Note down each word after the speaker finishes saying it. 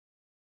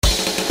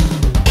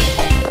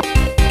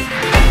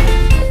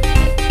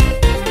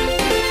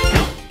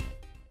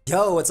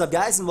Yo, what's up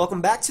guys, and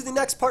welcome back to the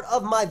next part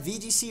of my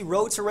VGC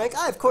Road to Rank.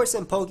 I, of course,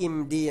 am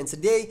PokeaimMD, and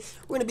today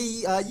we're going to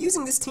be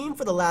using this team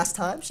for the last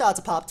time. Shout out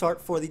to Pop-Tart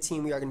for the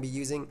team we are going to be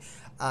using.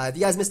 If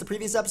you guys missed the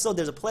previous episode,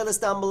 there's a playlist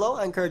down below.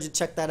 I encourage you to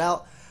check that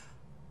out.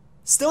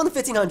 Still in the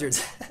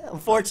 1500s,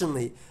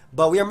 unfortunately,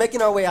 but we are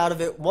making our way out of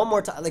it one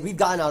more time. Like, we've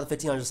gotten out of the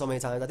 1500s so many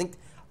times. I think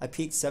I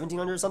peaked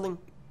 1700 or something.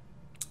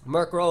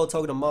 Murkrow,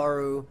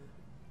 Togedemaru.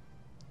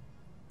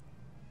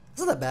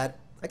 It's not that bad.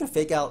 I can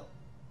fake out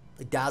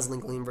like Dazzling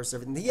Gleam versus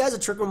everything. He has a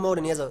Trick Room mode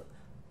and he has a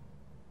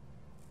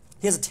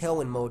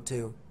Tailwind mode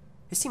too.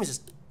 His team is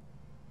just,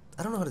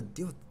 I don't know how to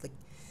deal with, like,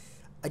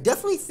 I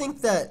definitely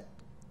think that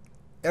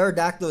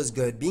Aerodactyl is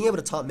good. Being able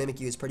to taunt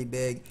Mimikyu is pretty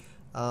big.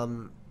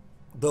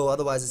 Though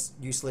otherwise it's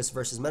useless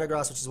versus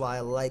Metagross, which is why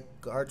I like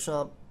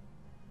Garchomp.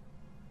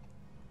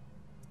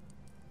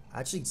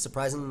 Actually,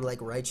 surprisingly, like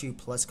Raichu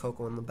plus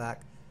Coco in the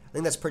back. I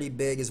think that's pretty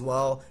big as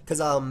well.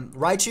 Because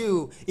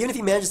Raichu, even if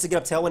he manages to get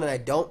up Tailwind and I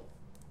don't,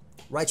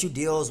 Raichu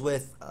deals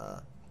with,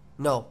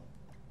 no.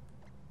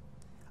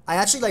 I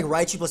actually like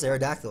Raichu plus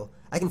Aerodactyl.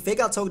 I can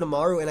fake out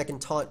Togedemaru and I can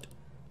taunt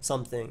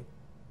something.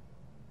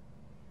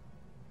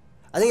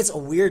 I think it's a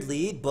weird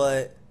lead,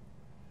 but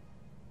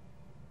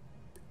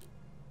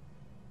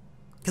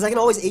because I can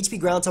always HP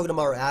ground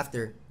Togedemaru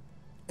after.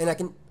 And I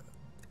can,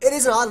 it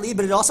is an odd lead,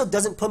 but it also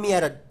doesn't put me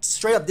at a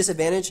straight up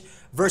disadvantage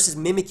versus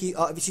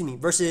Mimikyu,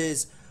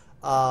 versus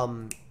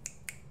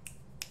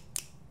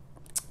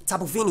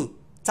Tapu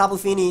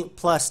Fini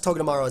plus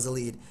Togedemaru as a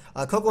lead.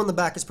 Coco in the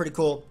back is pretty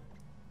cool.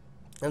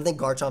 And I think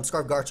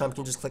Scarf Garchomp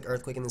can just click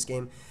Earthquake in this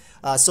game.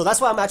 So that's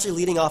why I'm actually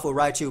leading off with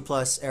Raichu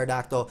plus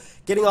Aerodactyl.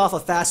 Getting off a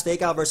fast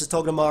fake out versus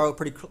Togedemaru,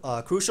 pretty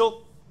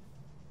crucial.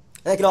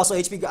 And I can also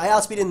I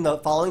outspeed in the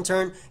following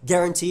turn,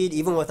 guaranteed,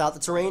 even without the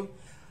terrain.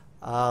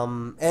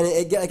 And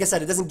like I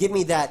said, it doesn't give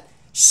me that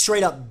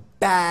straight up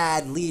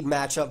bad lead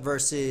matchup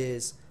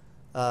versus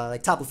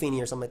like Tapu Fini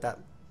or something like that.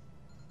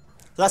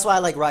 So that's why I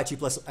like Raichu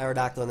plus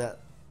Aerodactyl in that.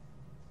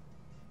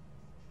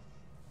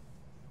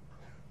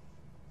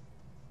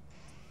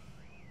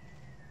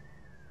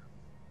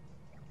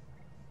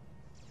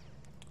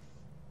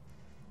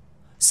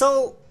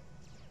 So,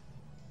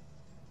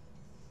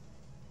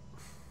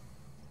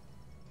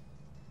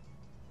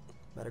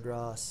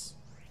 Metagross.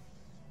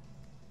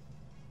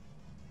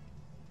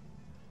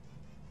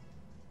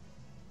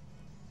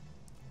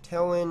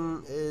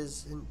 Tailwind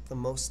isn't the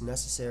most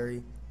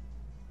necessary.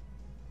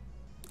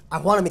 I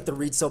want to make the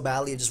read so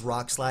badly of just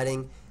Rock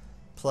Sliding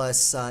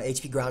plus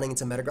HP grounding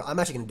into Metagross. I'm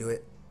actually going to do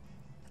it.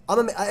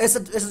 This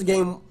is a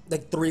game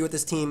like 3 with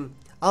this team.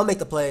 I'll make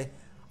the play.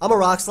 I'm a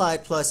Rock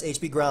Slide plus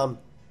HP ground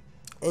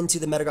into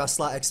the Metagross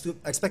slot,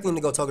 expecting him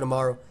to go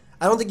Togedemaru.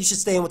 I don't think you should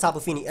stay in with Tapu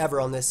Fini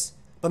ever on this.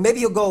 But maybe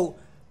he'll go.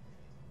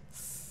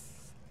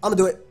 I'm going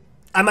to do it.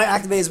 I might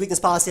activate his weakness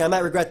policy. I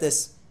might regret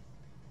this.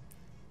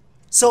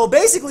 So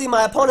basically,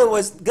 my opponent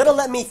was going to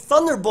let me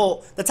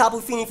Thunderbolt the Tapu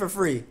Fini for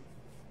free.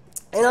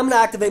 And I'm going to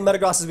activate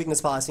Metagross's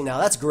weakness policy now.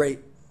 That's great.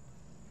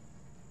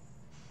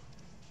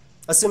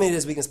 Assuming it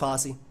is weakness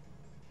policy.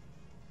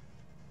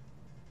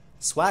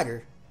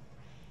 Swagger.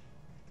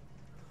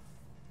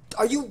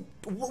 Are you,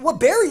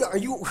 what berry are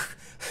you?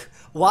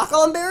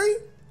 Walk-on berry?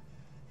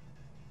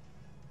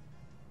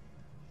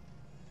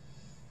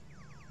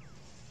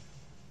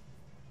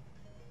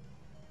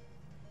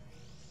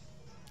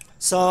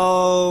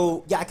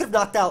 So, yeah, I could have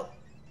knocked out.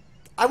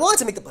 I wanted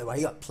to make the play. Wow,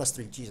 he got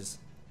 +3. Jesus.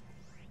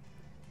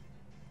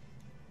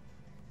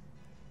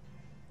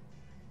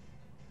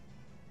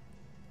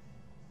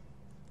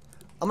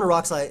 I'm going to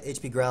Rock Slide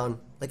HP ground.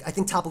 Like, I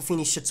think Tapu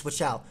Fini should switch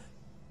out.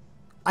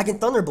 I can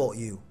Thunderbolt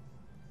you.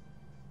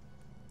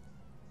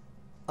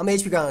 I'm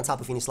HP ground on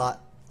Tapu Fini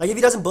slot. Like, if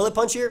he doesn't Bullet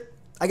Punch here,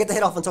 I get the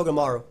hit off on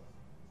Togedemaru.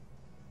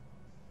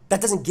 That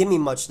doesn't give me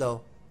much,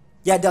 though.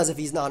 Yeah, it does if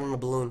he's not in a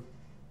balloon.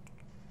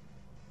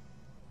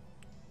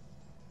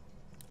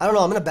 I don't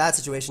know. I'm in a bad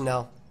situation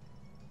now.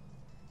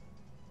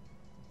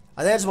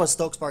 I think I just want to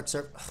Stoke Spark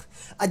Surf.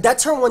 That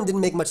turn 1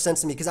 didn't make much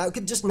sense to me because I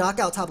could just knock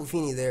out Tapu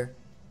Fini there.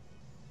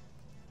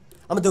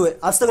 I'm going to do it.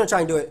 I'm still going to try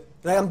and do it.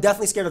 Like, I'm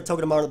definitely scared of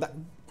Togedemaru in the back.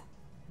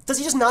 Does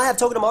he just not have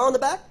Togedemaru in the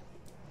back?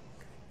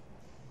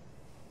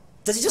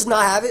 Does he just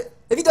not have it?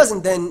 If he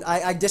doesn't, then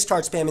I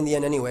discard spam in the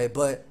end anyway,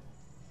 but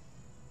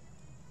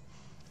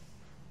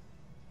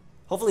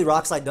hopefully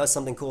Rock Slide does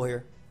something cool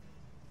here.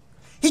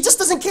 He just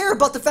doesn't care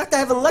about the fact that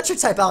I have an electric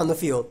type out in the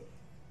field.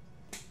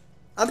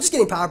 I'm just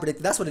getting power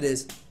predicted. That's what it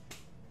is.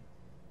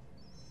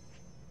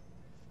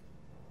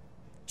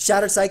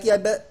 Shattered Psyche, I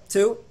bet,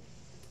 too.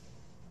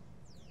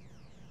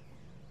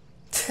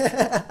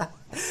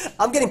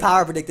 I'm getting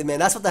power predicted, man.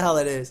 That's what the hell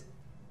it is.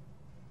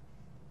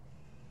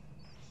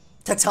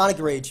 Tectonic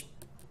Rage.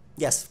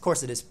 Yes, of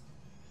course it is.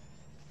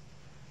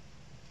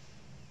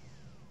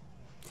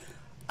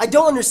 I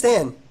don't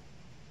understand.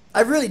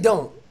 I really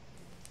don't.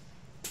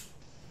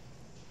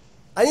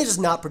 I need to just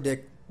not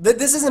predict.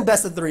 This isn't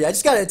best of 3. I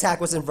just gotta attack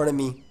what's in front of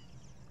me.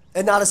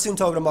 And not assume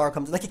Togedemaru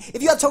comes. Like,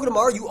 if you have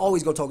Togedemaru, you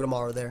always go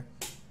Togedemaru there.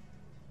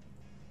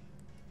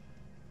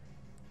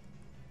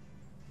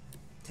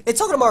 If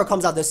Togedemaru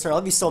comes out this turn,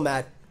 I'll be so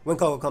mad when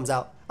Coco comes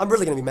out. I'm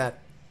really gonna be mad.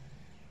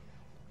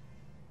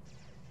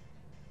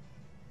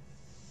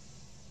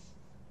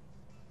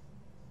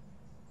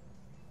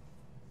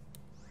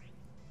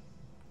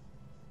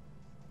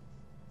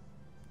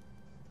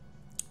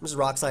 This is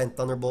Rock Slide and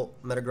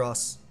Thunderbolt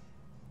Metagross.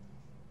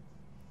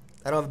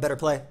 I don't have a better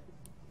play.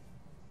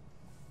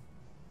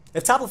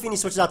 If Tapu Fini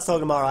switches out to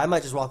Togedemaru, I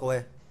might just walk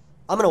away.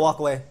 I'm gonna walk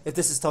away if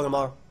this is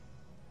Togedemaru.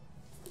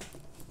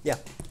 Yeah.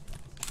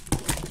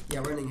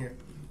 Yeah, we're ending here.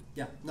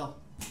 Yeah, no.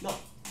 No.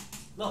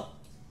 No.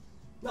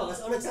 No,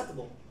 that's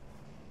unacceptable.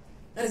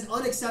 That is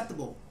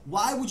unacceptable.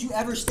 Why would you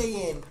ever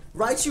stay in?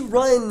 Raichu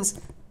runs.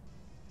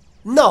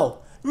 No.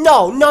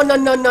 No. No, no,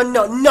 no, no,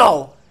 no,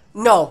 no.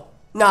 No.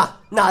 Nah.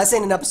 Nah, this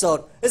ain't an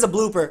episode. This is a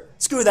blooper.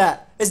 Screw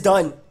that. It's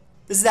done.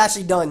 This is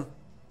actually done.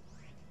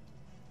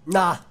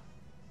 Nah.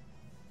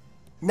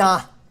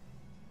 Nah.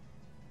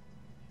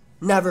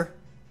 Never.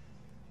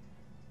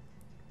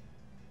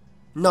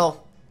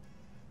 No.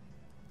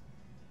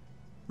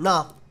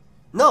 Nah.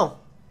 No.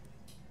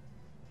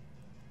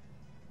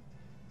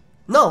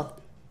 No.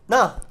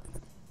 Nah.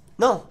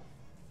 No.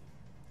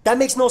 That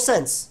makes no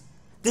sense.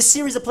 This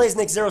series of plays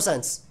makes 0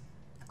 sense.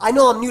 I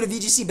know I'm new to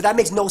VGC, but that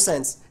makes no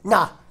sense.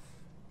 Nah.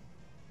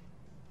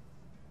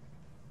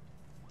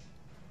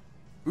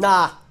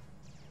 Nah.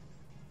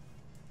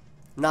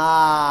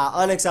 Nah.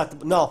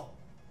 Unacceptable. No.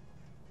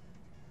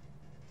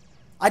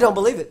 I don't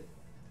believe it.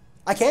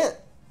 I can't.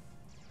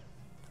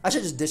 I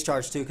should just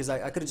discharge too, because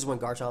I could have just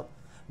went Garchomp.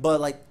 But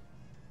like,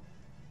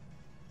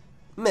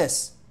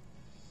 miss.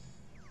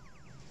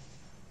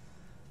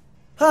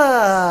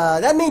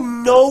 That made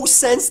no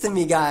sense to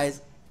me,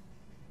 guys.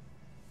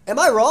 Am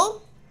I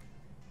wrong?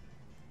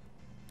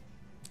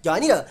 Yo,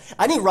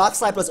 I need Rock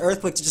Slide plus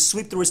Earthquake to just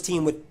sweep through his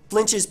team with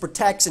flinches,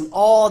 protects, and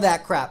all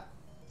that crap.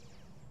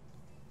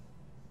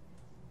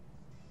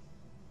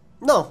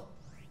 No.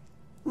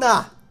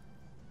 Nah.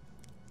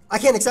 I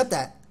can't accept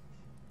that.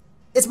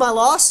 It's my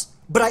loss,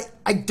 but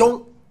I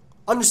don't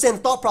understand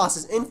the thought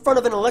process in front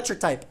of an electric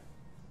type.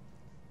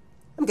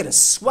 I'm gonna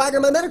swagger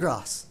my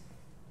Metagross.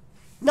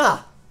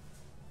 Nah.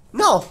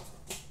 No.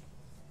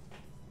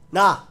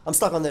 Nah, I'm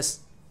stuck on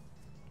this.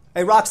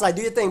 Hey, Rock Slide,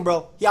 do your thing,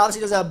 bro. He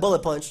obviously doesn't have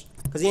Bullet Punch,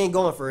 because he ain't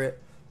going for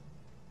it.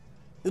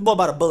 This boy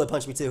about to Bullet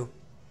Punch me, too.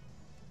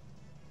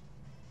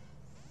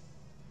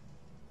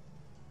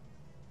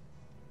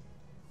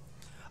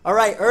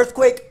 Alright,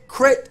 Earthquake,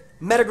 crit,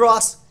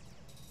 Metagross,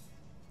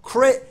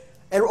 crit,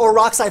 or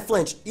Rock Slide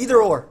flinch.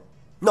 Either or.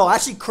 No,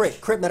 actually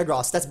crit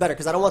Metagross. That's better,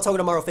 because I don't want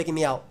Togedemaru faking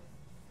me out.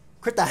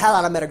 Crit the hell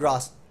out of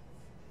Metagross.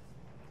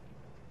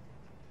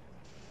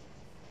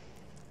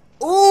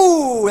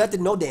 Ooh, that did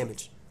no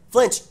damage.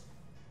 Flinch.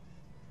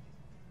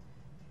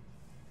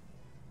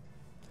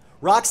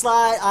 Rock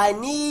Slide, I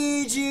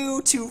need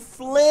you to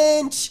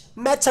flinch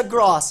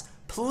Metagross.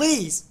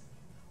 Please.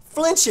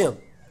 Flinch him.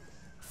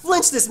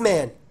 Flinch this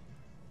man.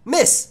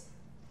 Miss.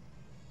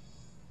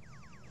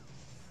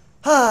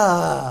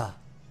 Ah.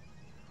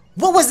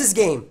 What was this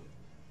game?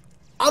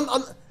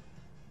 I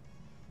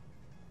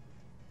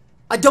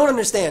don't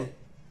understand.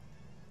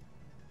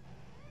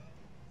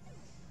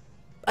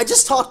 I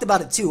just talked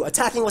about it too.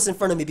 Attacking what's in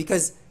front of me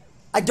because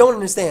I don't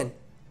understand.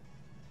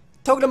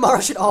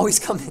 Togedemaru should always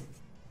come in.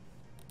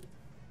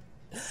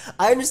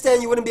 I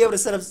understand you wouldn't be able to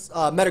set up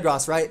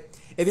Metagross, right?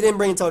 If you didn't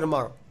bring in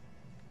Togedemaru.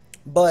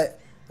 But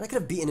I could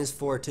have beaten his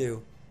 4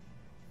 too.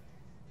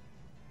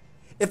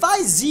 If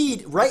I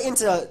Z'd right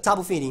into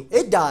Tapu Fini,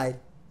 it died.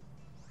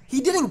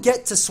 He didn't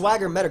get to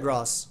swagger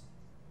Metagross.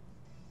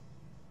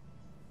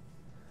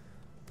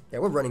 Yeah,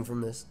 we're running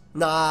from this.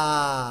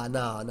 Nah.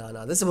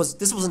 This was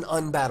an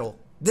unbattle.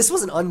 This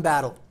was an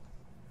unbattle.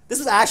 This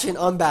was actually an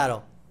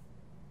unbattle.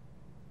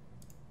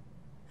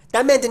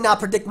 That man did not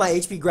predict my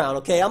HP ground,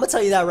 okay? I'm gonna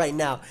tell you that right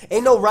now.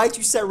 Ain't no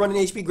Raichu set running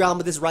HP ground,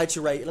 but this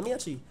Raichu right. Let me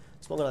actually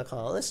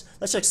Smogon.com. Let's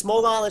check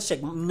Smogon. Let's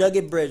check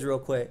Nugget Bridge real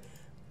quick.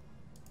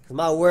 Cause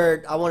my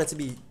word, I want it to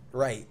be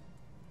right.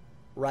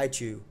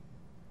 Raichu.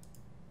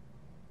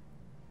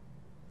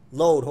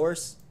 Load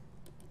horse.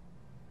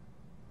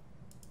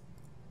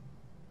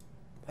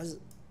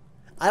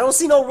 I don't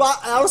see no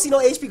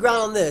HP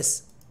ground on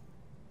this.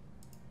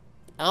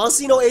 I don't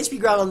see no HP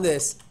ground on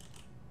this.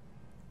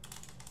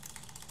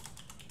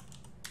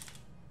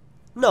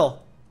 No.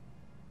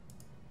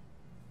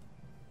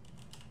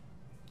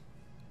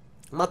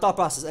 My thought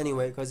process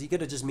anyway, because he could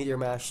have just Meteor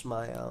Mashed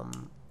my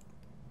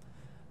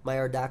my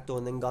Aerodactyl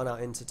and then gone out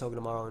into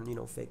Togedemaru and, you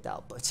know, faked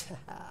out. But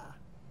I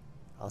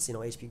don't see no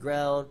HP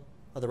ground.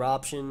 Other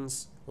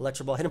options.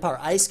 Electro Ball. Hidden Power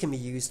Ice can be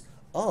used.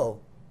 Oh.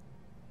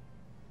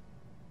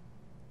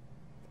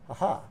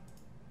 Aha.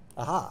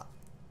 Aha.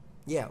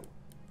 Yeah,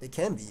 it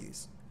can be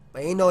used.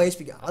 But ain't no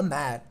HP ground. I'm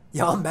mad.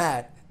 Yo, I'm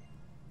mad.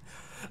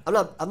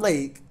 I'm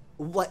like,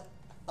 what?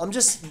 I'm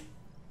just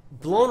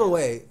blown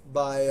away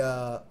by,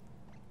 and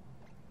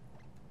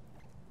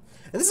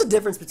this is the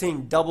difference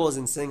between doubles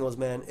and singles,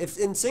 man. If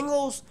in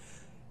singles,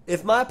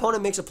 if my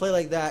opponent makes a play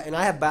like that and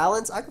I have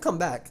balance, I can come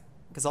back.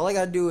 Because all I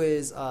gotta do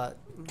is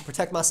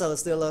protect my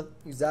Celesteela,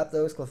 use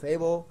Zapdos,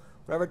 Clefable,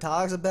 whatever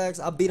Toxapex,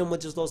 I'll beat him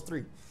with just those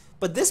 3.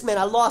 But this man,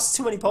 I lost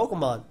too many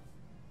Pokemon.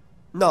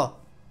 No.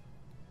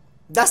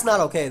 That's not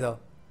okay, though.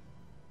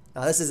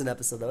 Nah, this is an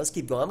episode, though. Let's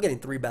keep going. I'm getting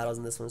 3 battles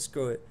in this one.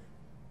 Screw it.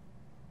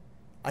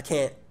 I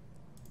can't.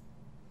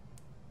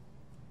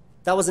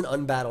 That was an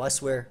unbattle, I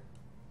swear.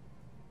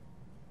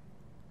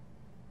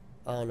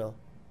 I don't know.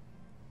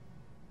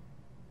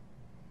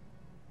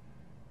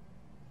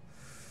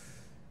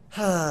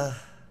 Oh,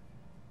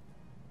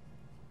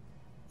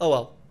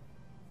 well.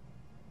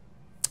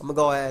 I'm gonna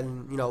go ahead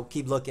and, you know,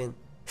 keep looking.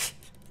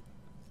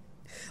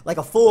 Like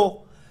a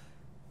fool.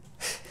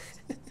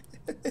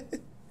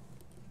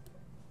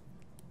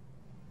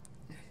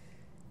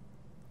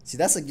 See,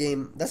 that's a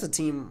game, that's a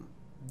team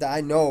that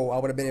I know I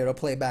would have been able to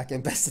play back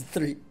in best of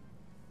 3.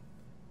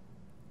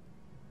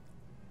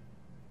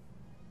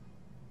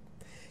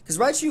 Because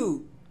Raichu,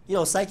 you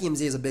know,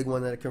 PokeaimMD is a big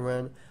one that it can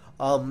run.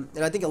 And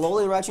I think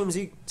Alolan and Raichu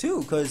MZ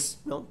too, because,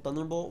 you know,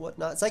 Thunderbolt,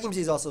 whatnot. PokeaimMD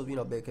is also, you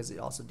know, big because it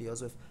also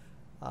deals with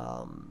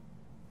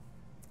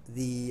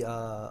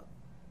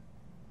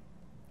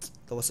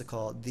what's it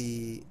called?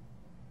 The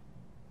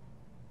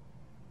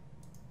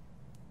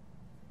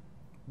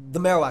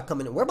Marowak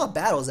coming in. Where my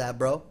battles at,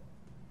 bro?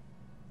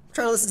 I'm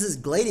trying to listen to this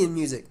Gladian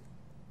music.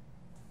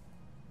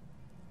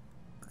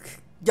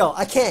 Yo,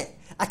 I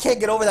can't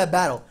get over that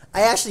battle.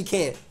 I actually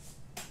can't.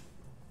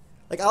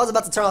 Like, I was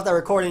about to turn off that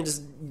recording and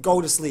just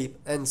go to sleep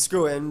and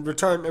screw it and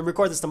return and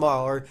record this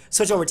tomorrow or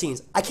switch over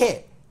teams. I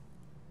can't.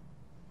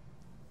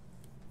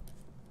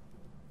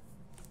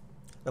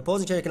 The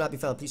opposing trainer cannot be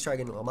found. Please try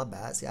again. Oh, my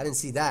bad. See, I didn't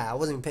see that. I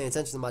wasn't even paying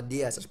attention to my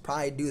DS. I should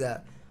probably do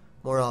that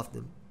more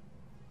often.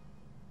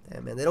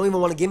 Damn, man. They don't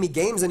even want to give me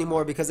games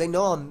anymore because they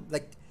know I'm,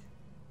 like,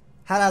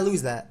 how did I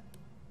lose that?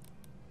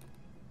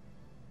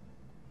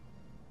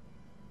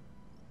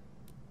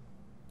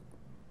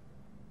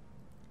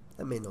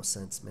 That made no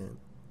sense, man.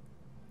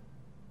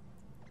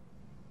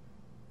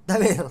 That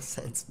made no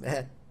sense,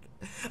 man.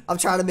 I'm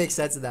trying to make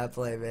sense of that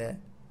play,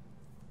 man.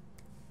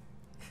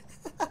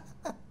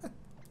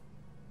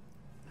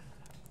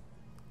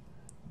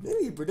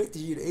 Maybe he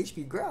predicted you to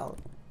HP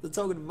ground. The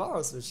token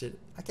tomorrow, some shit.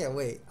 I can't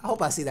wait. I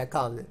hope I see that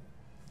comment.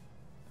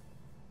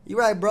 You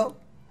right, bro.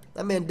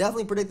 That man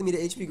definitely predicted me to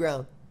HP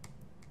ground.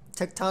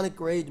 Tectonic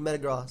Rage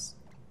Metagross.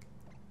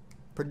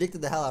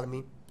 Predicted the hell out of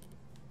me.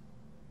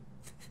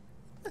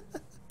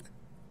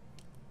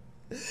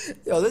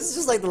 Yo, this is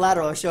just like the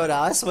ladder on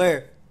Showdown, I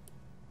swear.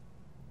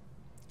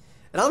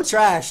 And I'm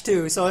trash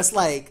too, so it's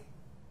like,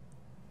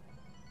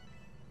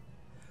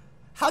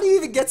 how do you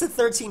even get to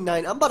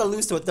 1390? I'm about to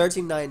lose to a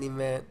 1390,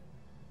 man.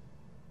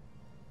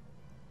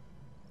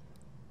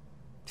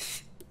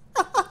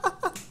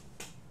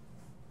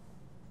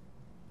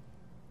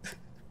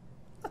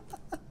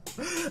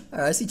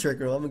 Alright, I see Trick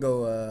Room. I'm gonna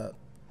go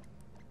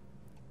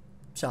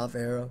Chomp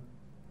Arrow.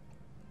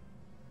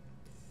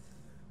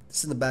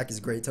 This in the back is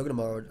great.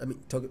 Togedemaru. I mean,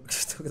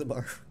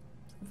 Togedemaru.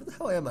 What the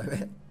hell am I,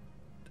 man?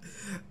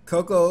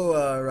 Coco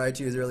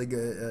Raichu is really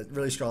good,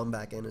 really strong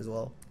back end as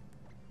well.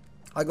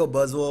 I go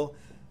Buzzwole,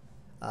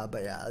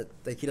 but yeah,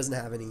 like he doesn't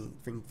have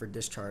anything for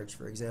Discharge,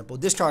 for example.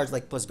 Discharge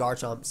like plus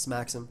Garchomp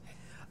smacks him,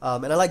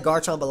 and I like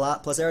Garchomp a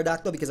lot plus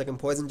Aerodactyl because I can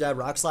Poison Jab,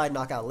 Rock Slide,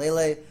 knock out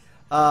Lele,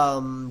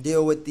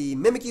 deal with the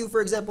Mimikyu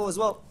for example as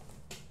well.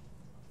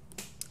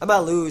 I might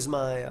lose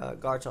my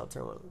Garchomp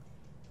turn 1.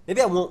 Maybe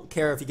I won't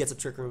care if he gets a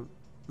Trick Room.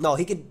 No,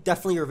 he could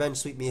definitely Revenge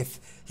Sweep me if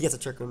he gets a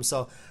Trick Room.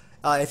 So.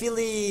 If he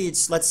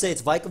leads, let's say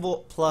it's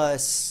Vikavolt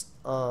plus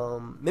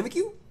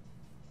Mimikyu.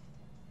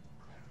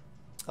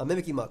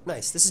 Mimikyu Muck.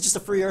 Nice. This is just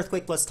a free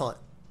Earthquake plus Taunt.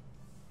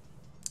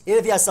 Even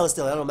if he has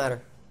Celesteela, that don't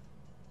matter.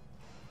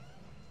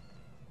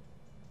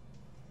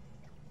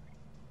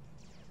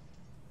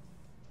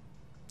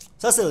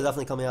 Celesteela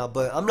definitely coming out,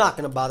 but I'm not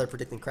going to bother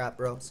predicting crap,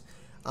 bros.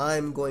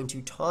 I'm going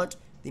to Taunt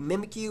the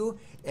Mimikyu,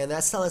 and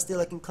that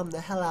Celesteela can come the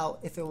hell out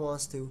if it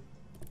wants to.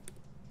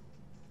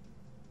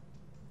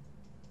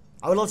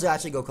 I would love to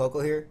actually go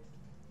Coco here.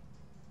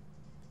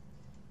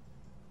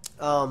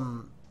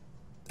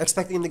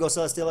 Expecting him to go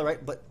Celesteela,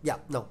 right? But yeah,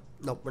 no,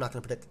 we're not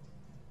gonna predict.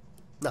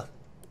 No,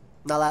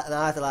 not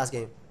after the last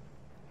game.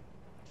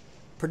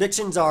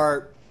 Predictions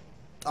are,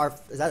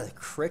 is that a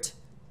crit?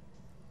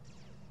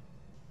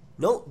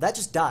 No, that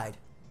just died.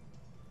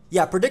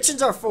 Yeah,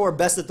 predictions are for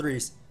best of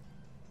 3s.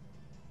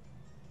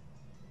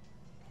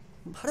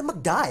 How did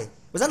Muck die?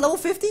 Was that level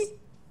 50?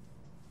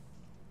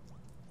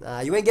 Nah,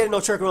 you ain't getting no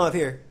Trick Room up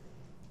here.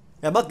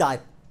 Yeah, Muck died.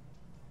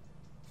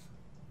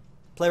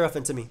 Play rough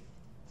into me.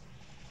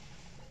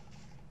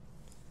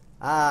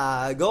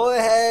 Go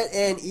ahead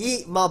and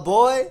eat, my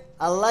boy.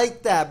 I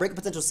like that. Break a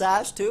potential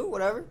sash, too.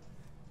 Whatever.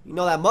 You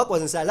know that Muck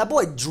wasn't sash. That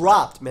boy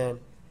dropped, man.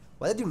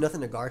 Why'd they do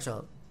nothing to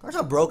Garchomp?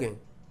 Garchomp broken.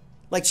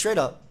 Like, straight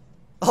up.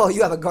 Oh,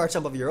 you have a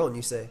Garchomp of your own,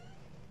 you say.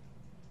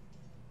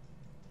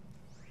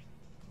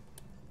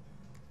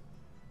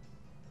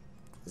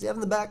 Does he have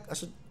in the back? I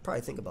should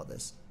probably think about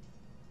this.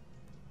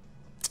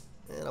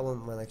 And I went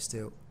with my next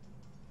 2.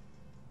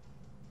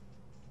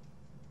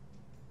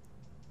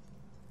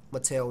 I'm a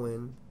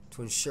Tailwind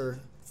to ensure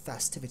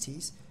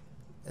festivities.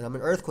 And I'm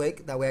an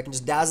Earthquake. That way I can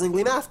just Dazzling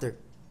Gleam after.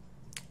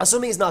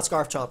 Assuming he's not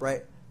Scarf Chomp,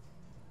 right?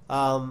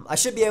 I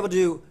should be able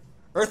to...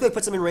 Earthquake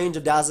puts him in range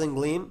of Dazzling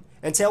Gleam,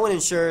 and Tailwind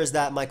ensures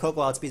that my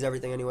Koko outspeeds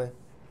everything anyway.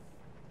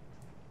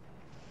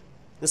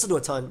 This will do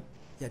a ton.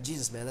 Yeah,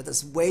 Jesus, man, that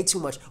does way too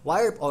much.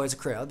 Why are... Oh, it's a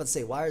crit. I was about to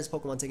say, why is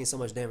Pokemon taking so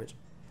much damage?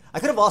 I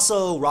could have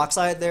also Rock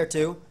Slide there,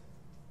 too.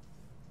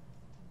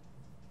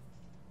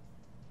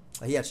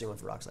 Oh, he actually went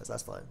for Rock Slide, so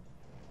that's fine.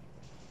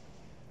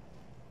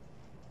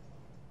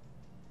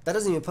 That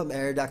doesn't even put my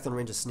Aerodactyl in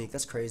range of Sneak.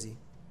 That's crazy.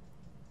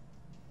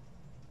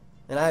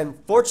 And I'm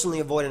fortunately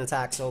avoiding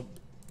attack, so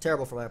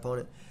terrible for my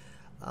opponent.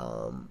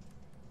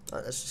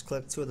 Alright, let's just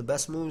click two of the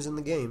best moves in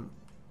the game.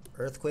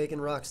 Earthquake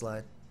and Rock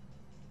Slide.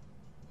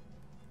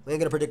 We ain't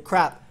gonna predict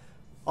crap.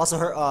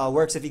 Also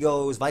works if he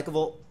goes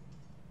Vikavolt.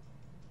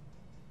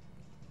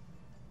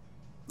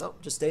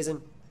 Nope, just stays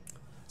in.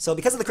 So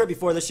because of the crit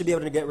before, this should be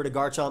able to get rid of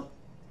Garchomp.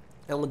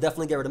 And we'll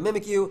definitely get rid of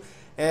Mimikyu.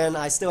 And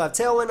I still have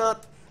Tailwind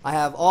up. I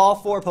have all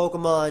 4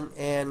 Pokemon,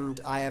 and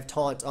I have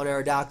Taunt on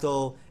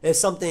Aerodactyl if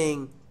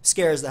something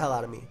scares the hell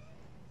out of me.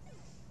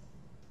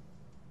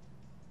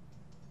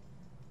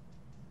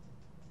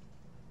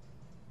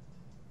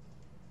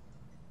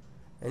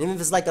 And even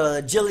if it's like an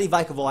Agility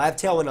Vikavolt, I have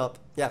Tailwind up.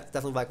 Yeah,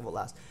 definitely Vikavolt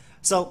last.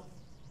 So,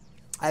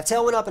 I have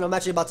Tailwind up, and I'm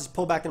actually about to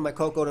pull back into my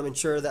Koko to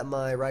ensure that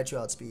my Raichu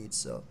outspeeds,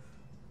 so...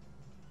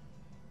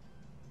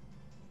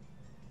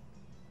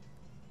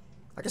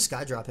 I can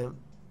Sky Drop him.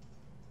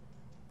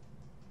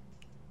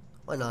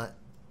 Why not?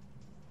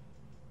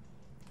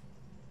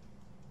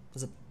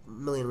 There's a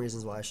million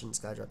reasons why I shouldn't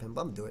Sky Drop him,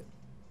 but I'm gonna do it.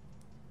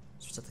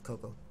 Switch up the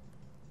Koko.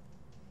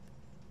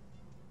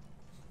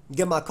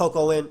 Get my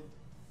Koko in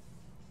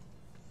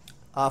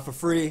for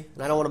free,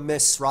 and I don't want to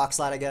miss Rock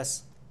Slide, I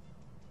guess.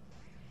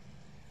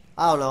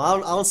 I don't know. I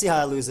don't see how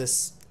I lose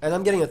this. And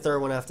I'm getting a third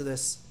one after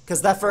this.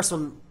 Because that first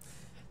one,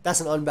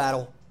 that's an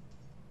unbattle.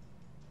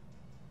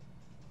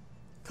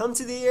 Come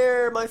to the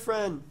air, my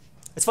friend.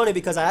 It's funny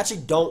because I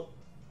actually don't,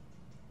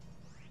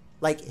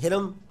 like, hit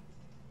him.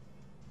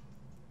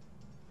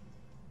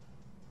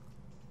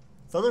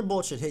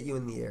 Thunderbolt should hit you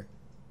in the air.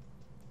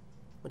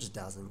 Which is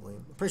Dazzling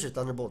Gleam. I'm pretty sure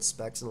Thunderbolt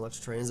specs and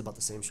Electric Terrain is about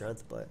the same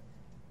strength, but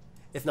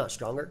if not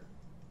stronger.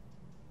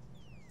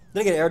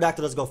 Then again, Aerodactyl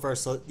does go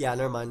first, so yeah,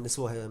 never mind. This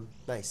will hit him.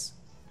 Nice.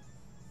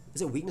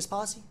 Is it Weakness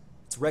Posse?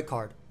 It's red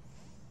card.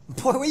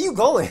 Boy, where you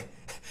going?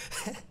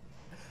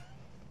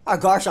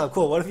 Garchomp,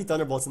 cool. What if he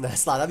Thunderbolts in that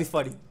slot? That'd be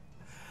funny.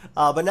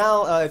 But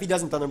now, if he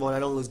doesn't Thunderbolt, I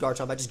don't lose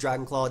Garchomp. I just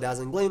Dragon Claw,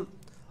 Dazzling Gleam.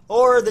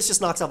 Or this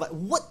just knocks out...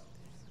 What?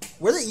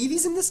 Were there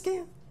EVs in this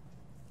game?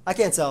 I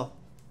can't tell.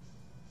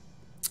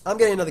 I'm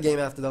getting another game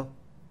after, though.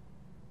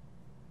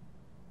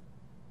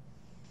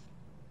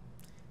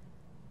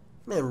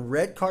 Man,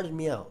 red carded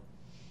me out.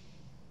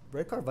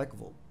 Red card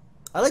Vikavolt.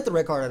 I like the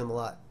red card item a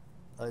lot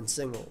in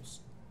singles.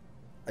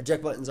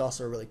 Eject button's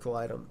also a really cool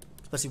item,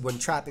 especially when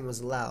trapping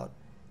was allowed.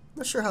 I'm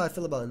not sure how I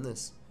feel about in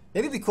this.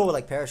 Maybe it'd be cool with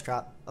like Perish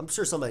Trap. I'm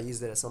sure somebody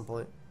used it at some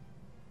point.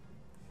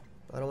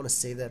 I don't want to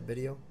save that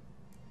video.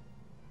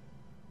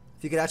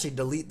 If you could actually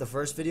delete the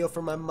first video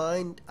from my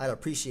mind, I'd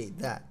appreciate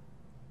that.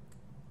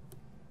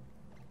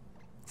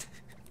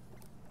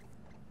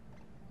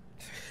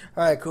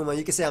 Alright, Kuma,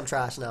 you can say I'm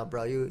trash now,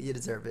 bro. You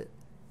deserve it.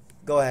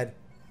 Go ahead.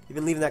 You've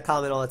been leaving that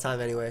comment all the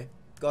time anyway.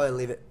 Go ahead and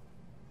leave it.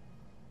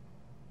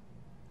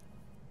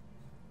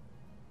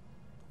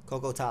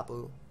 Koko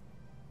Tapu.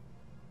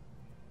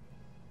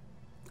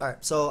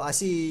 Alright, so I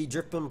see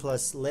Drifblim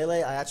plus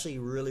Lele. I actually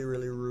really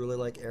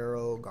like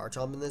Arrow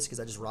Garchomp in this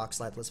because I just Rock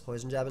Slide plus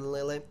Poison Jab in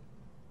Lele.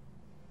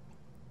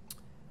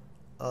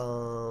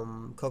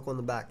 Koko in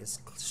the back is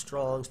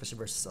strong, especially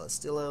versus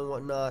Celesteela and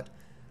whatnot.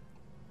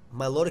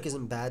 Milotic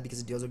isn't bad because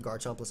it deals with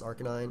Garchomp plus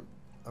Arcanine.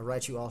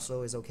 Raichu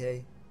also is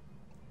okay.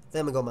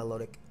 Then I'm going to go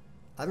Milotic.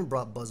 I haven't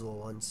brought Buzzwole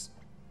once.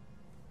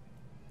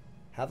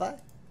 Have I? I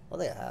don't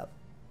think I have.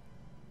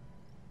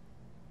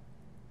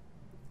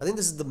 I think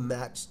this is the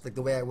match, like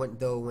the way I went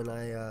though when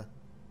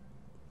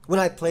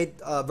I played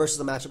versus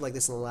a matchup like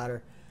this in the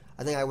ladder.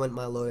 I think I went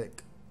Milotic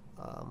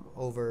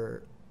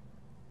over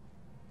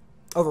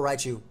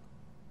Raichu.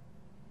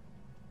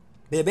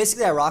 But yeah,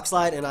 basically I Rock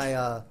Slide and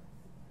I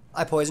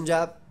Poison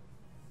Jab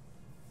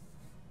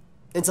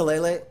into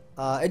Lele.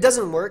 It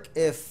doesn't work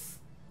if,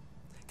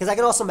 because I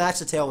can also match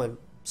the Tailwind.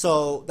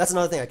 So that's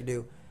another thing I could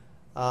do.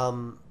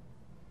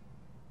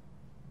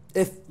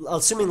 If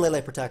assuming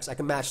Lele protects, I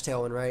can match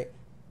Tailwind, right?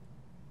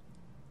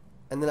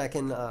 And then I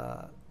can,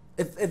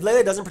 if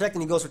Lele doesn't protect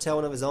and he goes for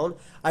Tailwind of his own,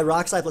 I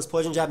Rock Slide plus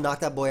Poison Jab, knock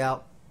that boy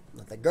out,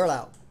 knock that girl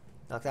out,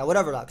 knock that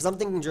whatever out. Because I'm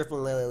thinking Drifblim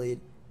and Lele lead.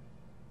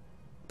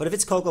 But if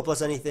it's Koko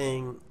plus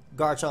anything,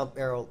 Garchomp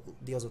Arrow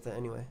deals with it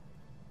anyway.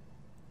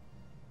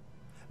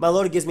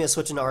 Milotic gives me a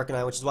switch into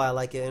Arcanine, which is why I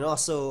like it. And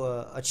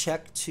also a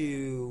check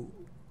to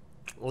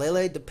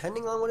Lele,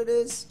 depending on what it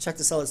is. Check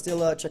to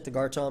Celesteela, check to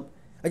Garchomp.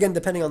 Again,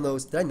 depending on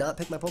those. Did I not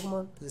pick my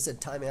Pokemon? Because it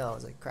said time out. I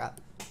was like, crap.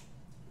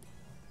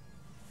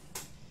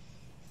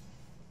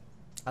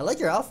 I like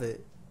your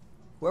outfit.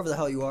 Whoever the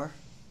hell you are.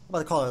 I'm about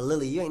to call her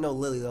Lily. You ain't no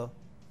Lily, though.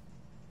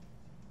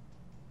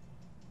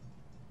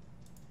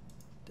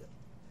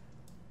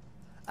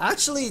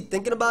 Actually,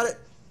 thinking about it,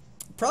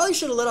 Probably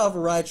should have let off a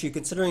Raichu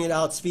considering it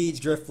outspeeds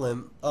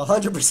Drifblim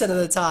 100% of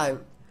the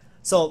time.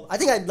 So I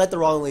think I let the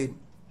wrong lead.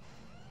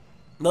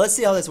 But let's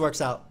see how this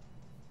works out.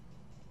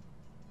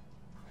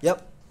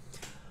 Yep.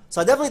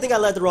 So I definitely think I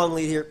let the wrong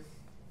lead here.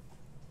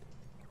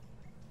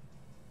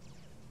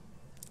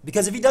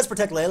 Because if he does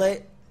protect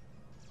Lele,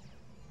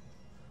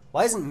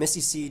 why isn't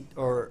Misty Seed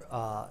or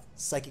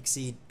Psychic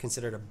Seed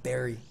considered a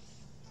berry?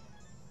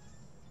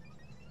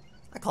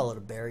 I call it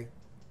a berry.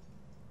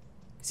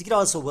 Because he could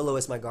also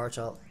Will-O-Wisp my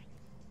Garchomp.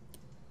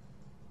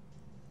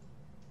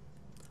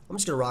 I'm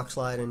just going to Rock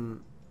Slide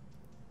and...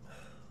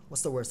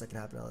 What's the worst that can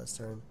happen out of this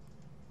turn?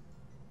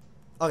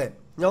 Okay,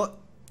 you know what?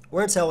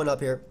 We're going to Tailwind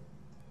up here.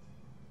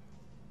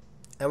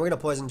 And we're going to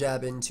Poison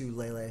Jab into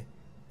Lele.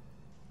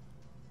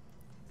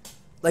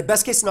 Like,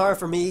 best case scenario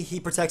for me, he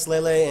protects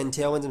Lele and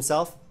Tailwinds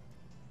himself.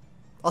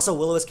 Also,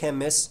 Will-O-Wisp can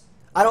miss.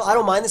 I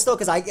don't mind this, though,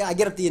 because I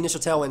get up the initial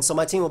Tailwind, so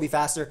my team will be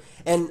faster.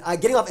 And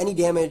getting off any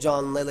damage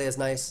on Lele is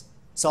nice.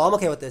 So I'm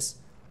okay with this.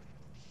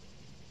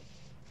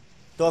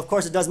 Though, of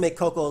course, it does make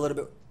Coco a little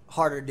bit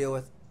harder to deal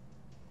with.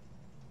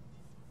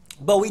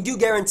 But we do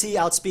guarantee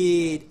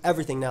outspeed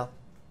everything now.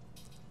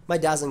 My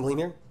Dazzling Gleam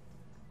here.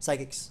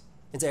 Psychics.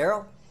 Into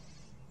Arrow?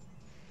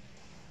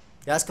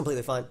 Yeah, that's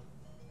completely fine.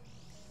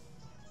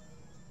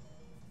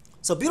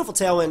 So beautiful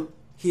Tailwind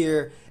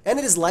here. And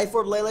it is Life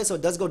Orb Lele, so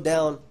it does go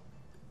down.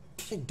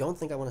 Actually, I don't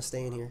think I want to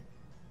stay in here.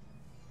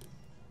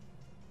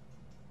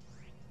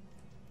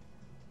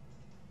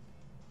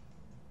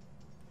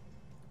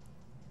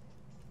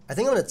 I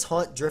think I'm going to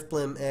taunt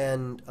Drifblim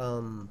and,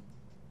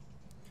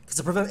 because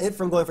to prevent it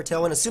from going for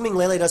Tailwind, assuming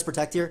Lele does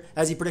protect here,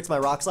 as he predicts my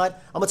Rock Slide,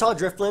 I'm going to taunt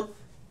Drifblim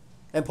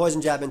and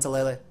Poison Jab into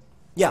Lele.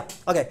 Yeah,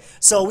 okay.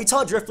 So we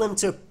taunt Drifblim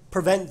to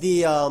prevent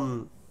the,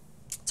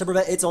 to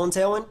prevent its own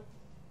Tailwind.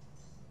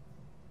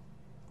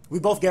 We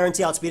both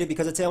guarantee outspeed it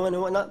because of Tailwind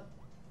and whatnot.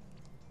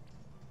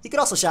 He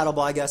could also Shadow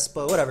Ball, I guess,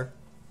 but whatever.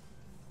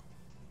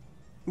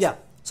 Yeah,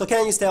 so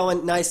can't use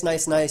Tailwind. Nice,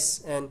 nice, nice.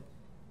 And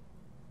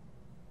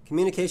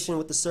communication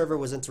with the server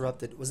was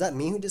interrupted. Was that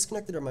me who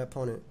disconnected or my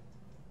opponent?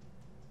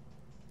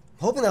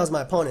 I'm hoping that was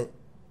my opponent.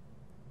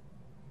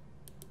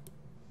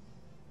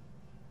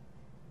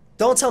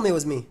 Don't tell me it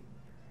was me.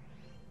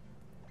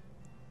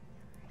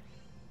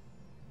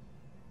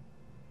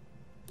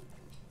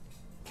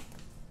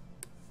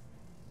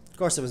 Of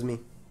course it was me.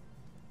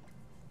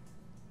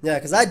 Yeah,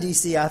 because I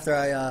DC after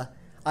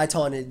I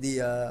taunted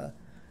the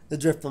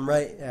Drifblim,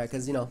 right? Yeah,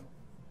 because, you know,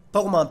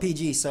 Pokemon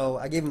PG, so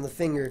I gave him the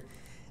finger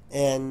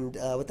and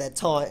with that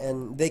taunt,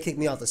 and they kicked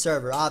me off the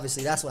server.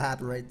 Obviously, that's what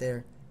happened right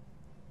there.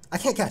 I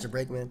can't catch a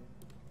break, man.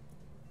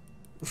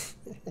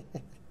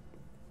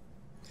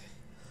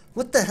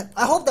 What the heck?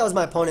 I hope that was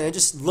my opponent. It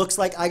just looks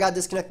like I got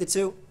disconnected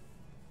too.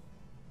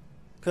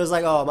 Because,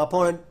 like, oh, my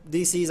opponent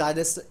DCs, I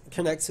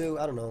disconnect too.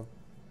 I don't know.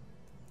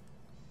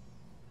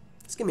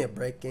 Just give me a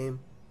break, game.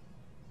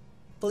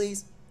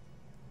 Please.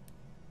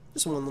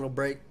 Just one little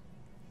break.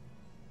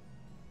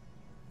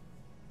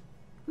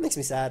 It makes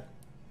me sad.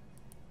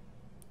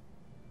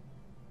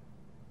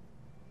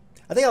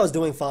 I think I was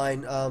doing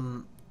fine.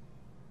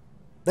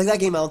 Like that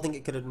game, I don't think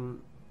it could have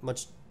been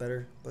much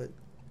better, but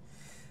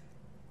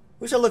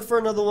wish I looked for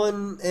another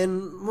one.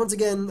 And once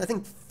again, I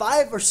think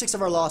 5 or 6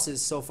 of our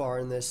losses so far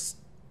in this,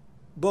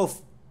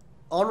 both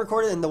on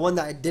recorded and the one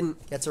that I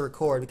didn't get to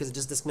record because it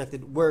just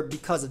disconnected, were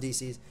because of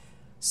DCs.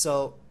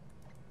 So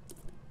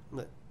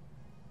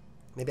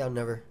maybe I'll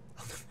never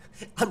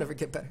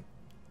get better.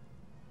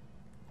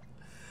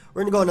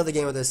 We're gonna go another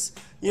game with this.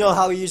 You know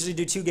how we usually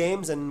do 2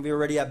 games, and we're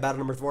already at battle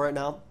number 4 right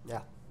now.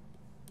 Yeah.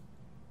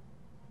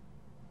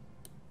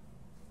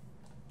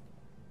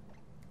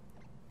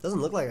 Doesn't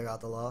look like I got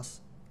the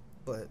loss,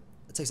 but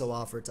it takes a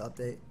while for it to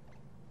update.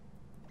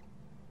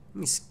 Give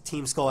me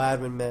Team Skull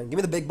Admin, man. Give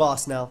me the big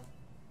boss now.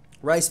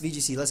 Rice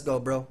VGC, let's go,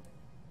 bro.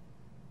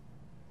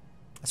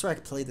 I swear I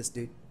could play this,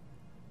 dude.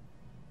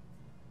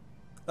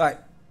 Alright.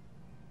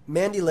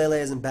 Mandy Lele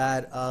isn't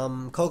bad.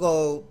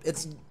 Coco,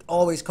 it's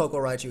always Coco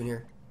Raichu in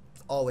here.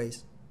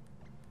 Always.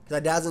 Because I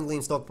Dazzling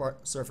Gleam Stoke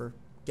Surfer.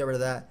 Get rid of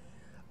that.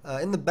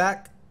 In the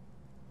back,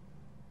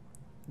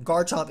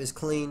 Garchomp is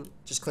clean.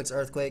 Just clicks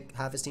Earthquake.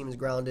 Half his team is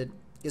grounded.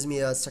 Gives me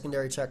a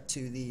secondary check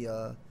to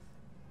the...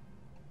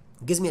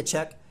 gives me a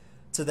check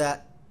to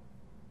that.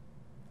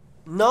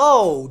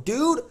 No,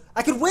 dude!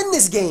 I could win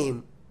this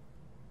game!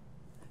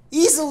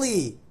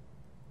 Easily!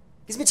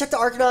 Gives me a check to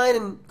Arcanine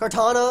and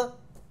Kartana.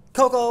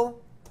 Coco.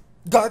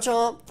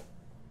 Garchomp.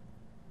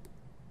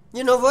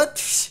 You know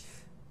what?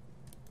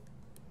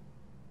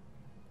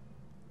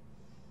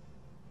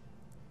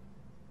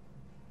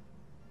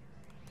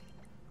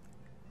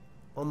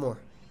 One more.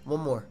 One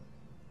more.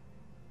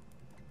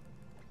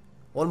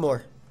 One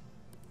more.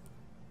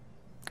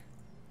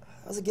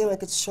 That was a game I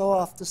could show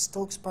off the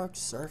Stoke Spark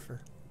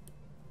Surfer.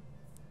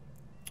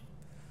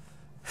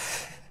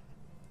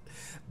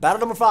 Battle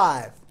number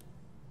 5.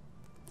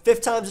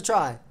 5th time's a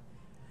try.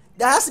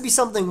 There has to be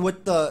something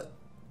with the...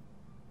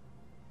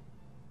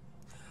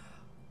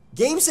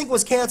 Game sync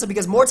was canceled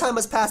because more time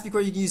has passed before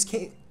you can use...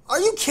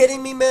 Are you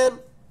kidding me, man?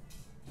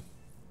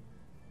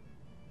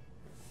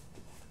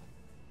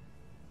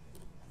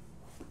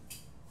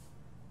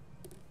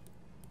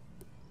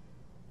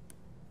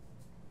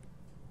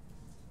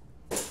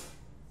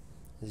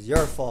 It's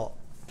your fault.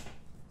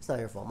 It's not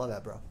your fault. My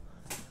bad, bro.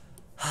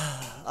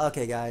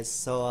 Okay, guys.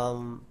 So,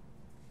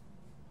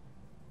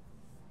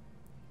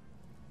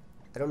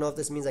 I don't know if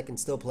this means I can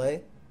still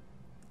play.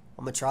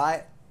 I'm gonna try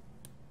it.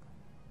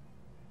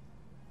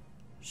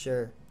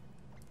 Sure.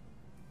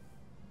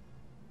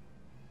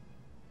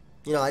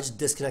 You know, I just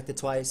disconnected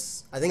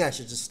twice. I think I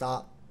should just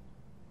stop.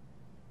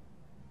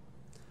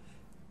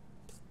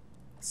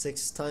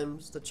 6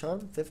 times the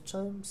charm? 5th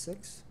charm?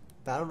 6?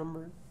 Battle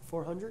number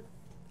 400?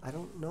 I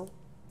don't know.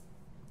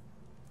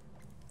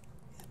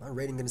 My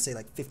rating gonna say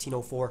like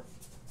 1504.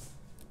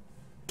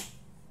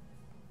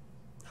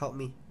 Help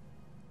me.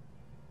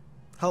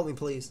 Help me,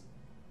 please.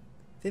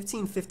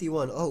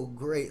 1551. Oh,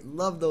 great.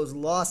 Love those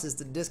losses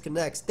to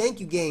disconnects. Thank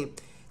you, game.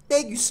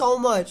 Thank you so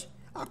much.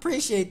 I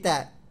appreciate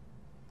that.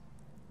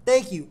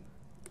 Thank you.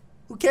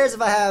 Who cares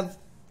if I have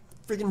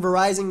freaking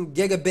Verizon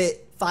gigabit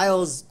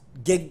files,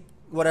 gig,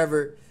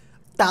 whatever,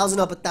 1,000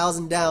 up,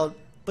 1,000 down.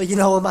 But you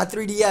know, when my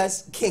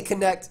 3DS can't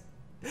connect,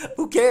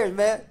 who cares,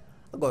 man?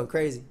 I'm going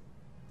crazy.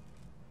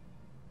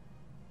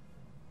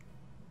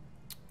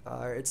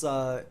 Alright, it's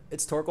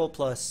Torkoal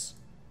plus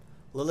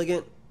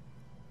Lilligant.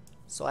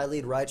 So I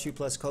lead Raichu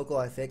plus Coco.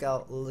 I fake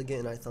out Lilligant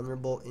and I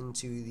Thunderbolt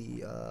into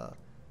the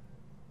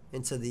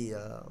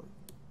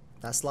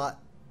that slot.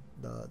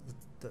 The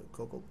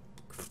Coco.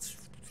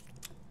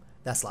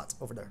 That slot's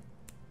over there.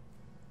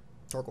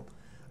 Torkoal.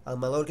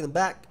 My Lilligant in the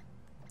back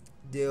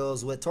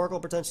deals with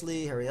Torkoal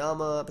potentially,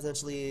 Hariyama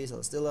potentially,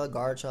 Celesteela,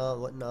 Garchomp,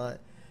 whatnot.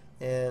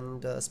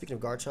 And speaking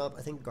of Garchomp,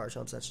 I think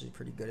Garchomp's actually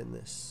pretty good in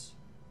this.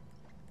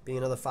 Being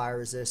another fire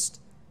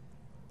resist,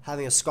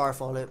 having a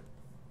scarf on it.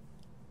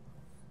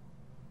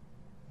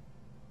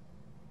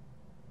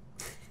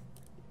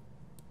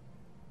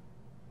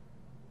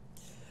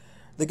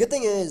 The good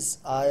thing is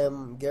I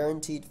am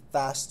guaranteed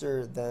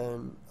faster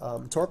than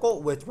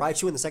Torkoal with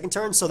Raichu in the second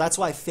turn, so that's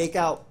why Fake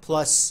Out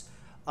plus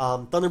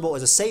Thunderbolt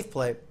is a safe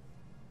play.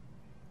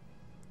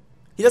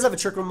 He does have a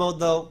Trick Room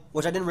mode though,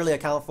 which I didn't really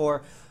account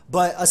for.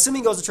 But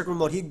assuming he goes to Trick Room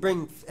mode, he'd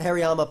bring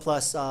Hariyama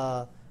plus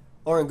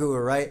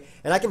Oranguru, right?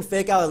 And I can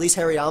Fake Out at least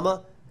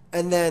Hariyama,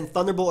 and then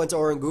Thunderbolt into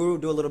Oranguru,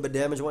 do a little bit of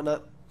damage and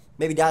whatnot.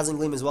 Maybe Dazzling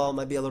Gleam as well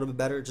might be a little bit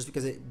better, just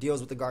because it deals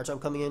with the Garchomp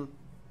coming in.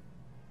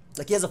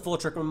 Like, he has a full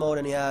Trick Room mode,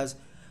 and he has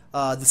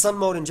the Sun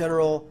mode in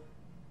general.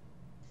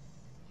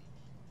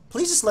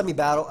 Please just let me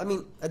battle. I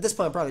mean, at this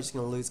point, I'm probably just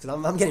going to lose,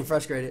 because I'm getting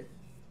frustrated.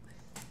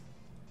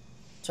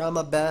 Trying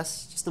my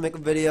best, just to make a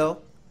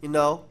video, you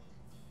know.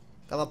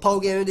 Got my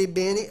PokeaimMD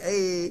bandy.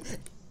 Hey,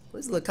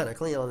 let's look kind of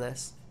clean on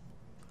this.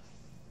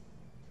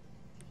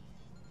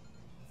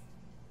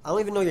 I don't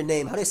even know your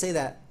name. How do you say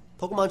that?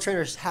 Pokemon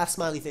Trainer's half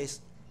smiley face.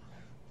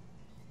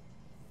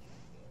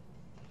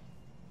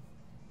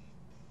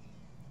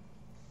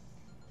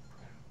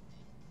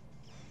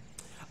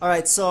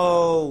 Alright,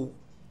 so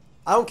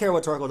I don't care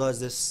what Torkoal does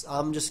this.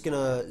 I'm just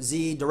gonna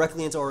Z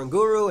directly into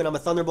Oranguru, and I'm a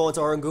Thunderbolt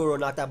into Oranguru and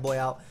knock that boy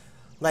out.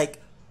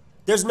 Like,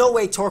 there's no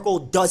way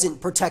Torkoal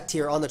doesn't protect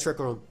here on the Trick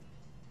Room.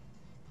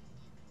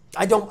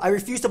 I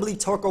refuse to believe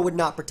Torkoal would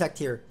not protect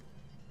here.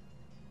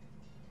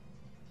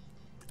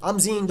 I'm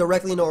Zing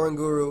directly into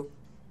Oranguru.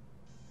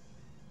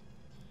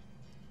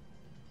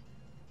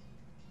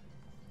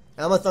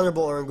 And I'm a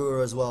Thunderbolt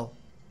Oranguru as well.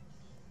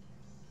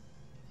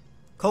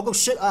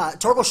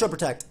 Torkoal should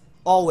protect.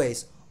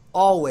 Always.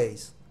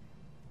 Always.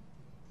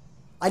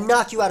 I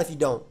knock you out if you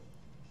don't.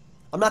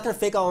 I'm not going to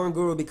fake out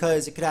Oranguru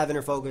because it could have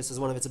Inner Focus as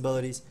one of its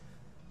abilities.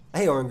 I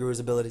hate Oranguru's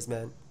abilities,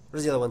 man. What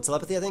is the other one?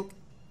 Telepathy, I think?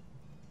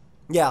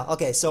 Yeah,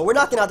 okay. So we're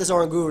knocking out this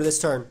Oranguru this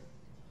turn.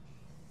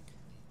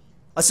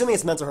 Assuming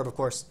it's Mental Herb, of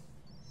course.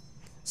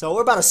 So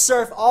we're about to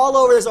surf all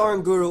over this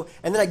Oranguru,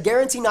 and then I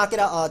guarantee knock it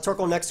out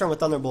Torkoal next turn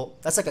with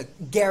Thunderbolt. That's like a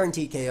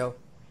guaranteed KO.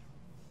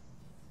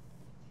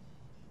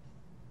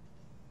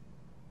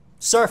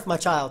 Surf, my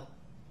child.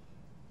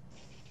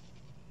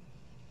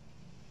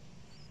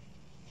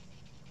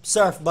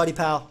 Surf, buddy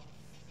pal.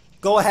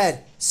 Go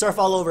ahead. Surf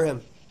all over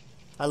him.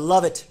 I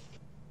love it.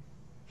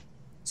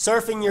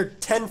 Surfing your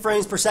 10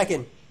 frames per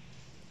second.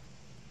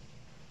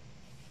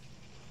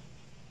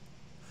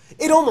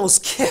 It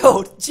almost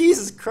killed.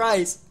 Jesus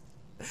Christ.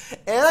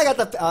 And I got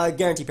the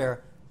guarantee pair.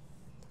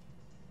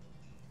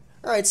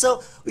 Alright,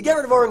 so we get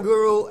rid of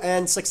Oranguru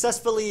and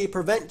successfully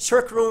prevent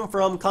Trick Room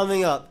from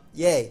coming up.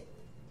 Yay.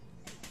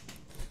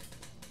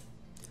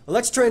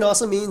 Electric Terrain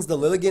also means the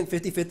Lilligant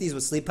 50-50s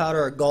with Sleep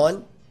Powder are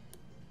gone.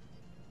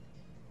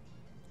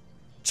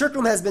 Trick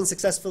Room has been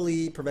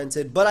successfully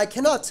prevented, but I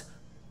cannot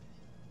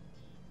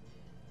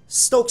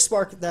Stoke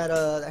Spark that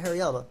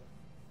Hariyama.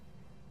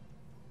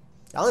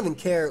 I don't even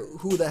care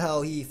who the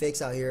hell he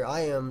fakes out here.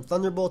 I am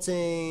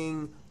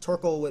Thunderbolting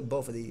Torkoal with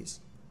both of these.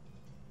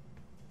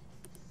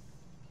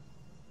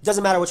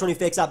 Doesn't matter which one he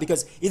fakes out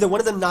because either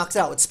one of them knocks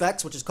out with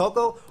Specs, which is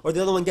Coco, or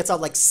the other one gets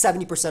out like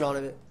 70% on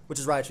it, which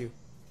is Raichu.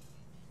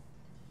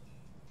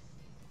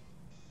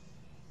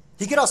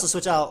 He could also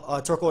switch out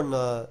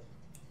Torkoal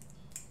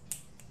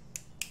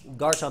and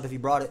Garchomp if he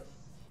brought it.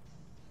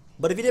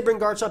 But if he did bring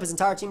Garchomp, his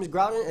entire team is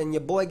grounded, and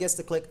your boy gets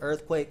to click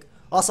Earthquake.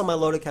 Also, my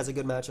Lodic has a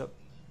good matchup.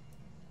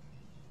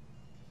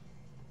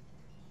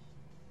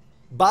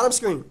 Bottom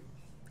screen.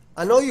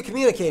 I know you're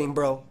communicating,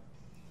 bro.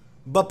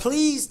 But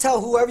please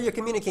tell whoever you're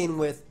communicating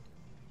with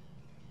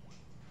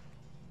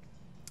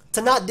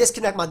to not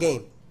disconnect my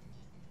game.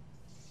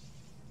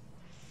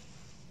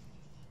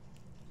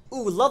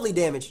 Ooh, lovely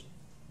damage.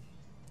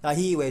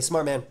 He wave,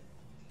 smart man.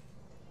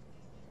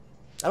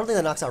 I don't think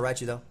that knocks out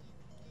Raichu though.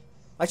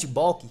 Raichu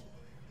bulky.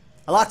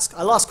 I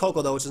lost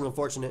Coco though, which is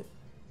unfortunate.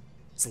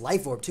 It's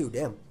Life Orb too,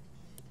 damn.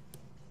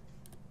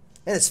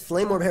 And it's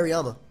Flame Orb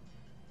Hariyama.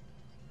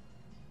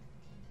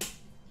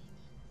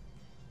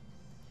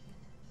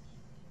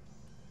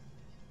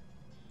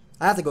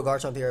 I have to go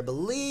Garchomp here, I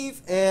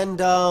believe,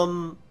 and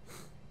I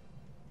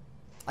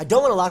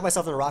don't want to lock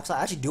myself in a Rock Slide.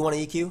 I actually do want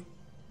to EQ. And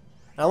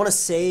I want to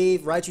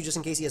save Raichu just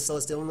in case he has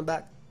Celesteela in the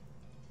back.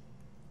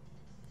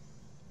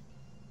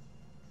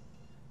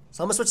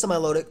 So I'm going to switch to my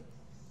Milotic.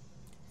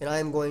 And I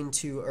am going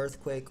to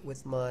Earthquake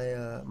with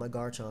my my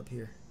Garchomp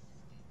here.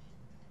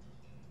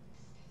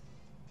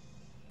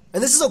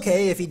 And this is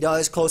okay if he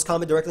does close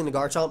combat directly into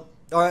Garchomp.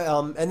 Or,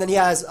 and then he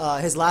has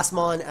his last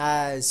mon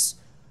as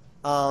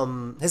his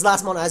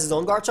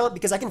own Garchomp,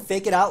 because I can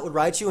fake it out with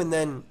Raichu and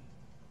then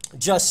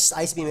just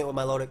Ice Beam it with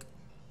my Milotic.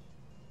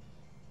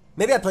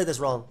 Maybe I played this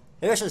wrong.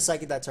 Maybe I should have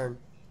Psychic that turn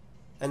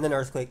and then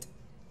Earthquaked,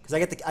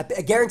 because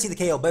I guarantee the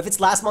KO. But if it's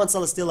last mon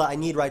Celesteela, I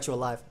need Raichu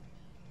alive.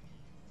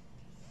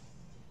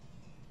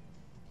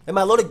 And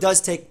my Milotic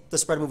does take the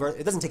spread move.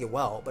 It doesn't take it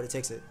well, but it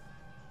takes it.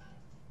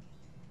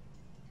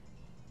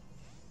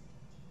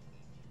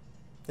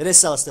 It is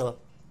Celesteela.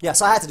 Yeah,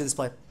 so I had to do this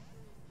play.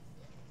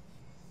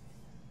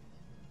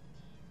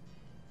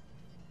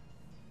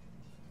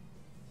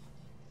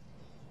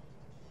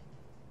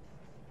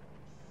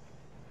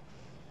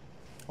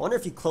 I wonder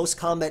if you close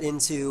combat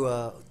into...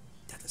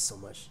 that does so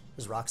much.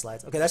 There's Rock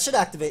Slides. Okay, that should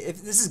activate...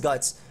 If this is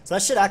Guts. So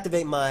that should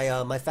activate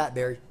my my Fat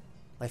Berry.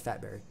 My Fat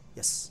Berry.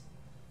 Yes.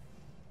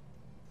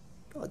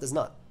 Oh, it does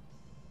not.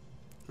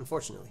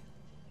 Unfortunately.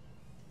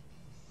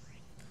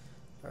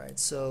 Alright,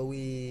 so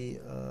we...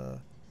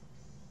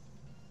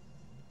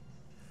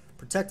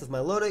 protect with my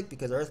Milotic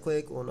because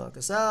Earthquake will knock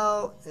us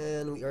out.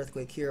 And we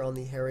Earthquake here on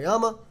the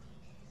Hariyama.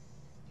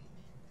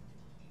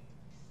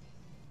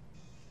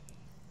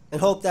 And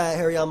hope that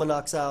Hariyama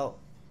knocks out.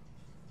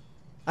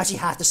 I actually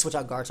have to switch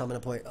out Garchomp in a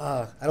point.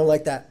 I don't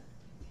like that.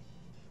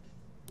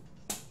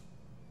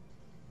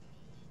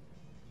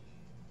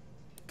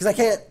 Because I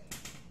can't...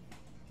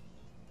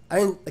 I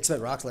didn't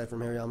expect Rock Slide from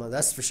Hariyama,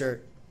 that's for sure.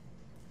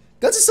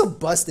 Guts is so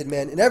busted,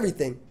 man, in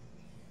everything.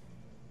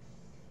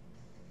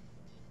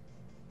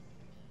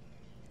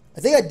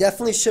 I think I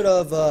definitely should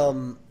have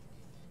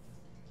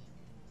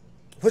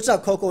pushed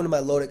out Coco into my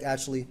Milotic,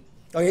 actually.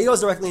 Okay, he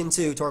goes directly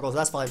into Torkoal, so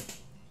that's fine.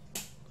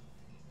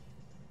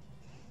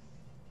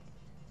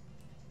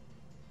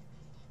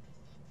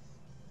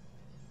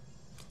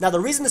 Now, the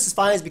reason this is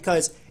fine is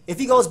because if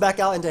he goes back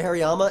out into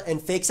Hariyama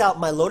and fakes out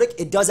my Milotic,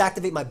 it does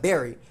activate my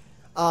Berry.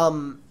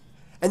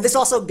 And this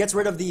also gets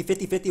rid of the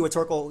 50-50 with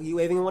Torkoal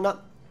E-waving and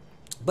whatnot.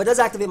 But it does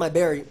activate my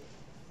Berry.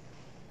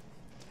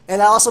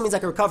 And that also means I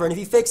can recover. And if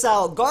he fakes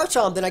out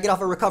Garchomp, then I get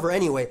off a recover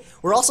anyway.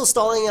 We're also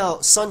stalling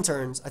out Sun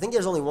turns. I think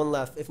there's only one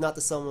left, if not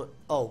the Sun...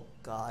 Oh,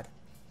 God.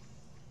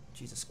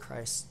 Jesus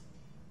Christ.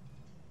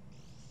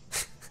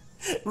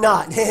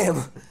 Not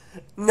him.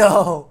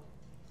 No.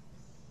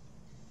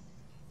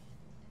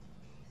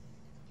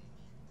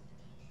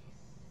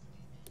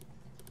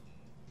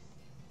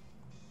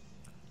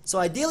 So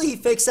ideally he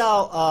fakes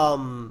out,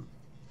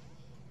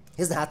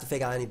 he doesn't have to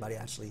fake out anybody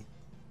actually.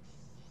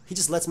 He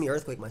just lets me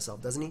Earthquake myself,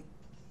 doesn't he?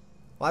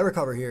 Well, I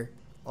recover here,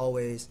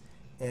 always,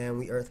 and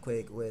we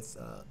Earthquake with,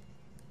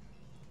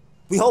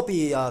 we hope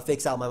he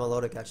fakes out my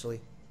Milotic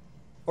actually.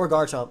 Or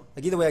Garchomp,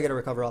 like either way I get a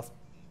recover off.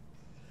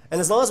 And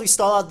as long as we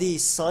stall out the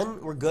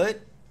Sun, we're good.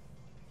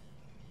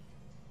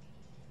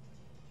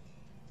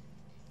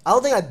 I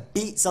don't think I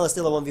beat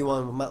Celesteela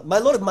 1v1. My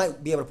Milotic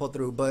might be able to pull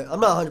through, but I'm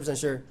not 100%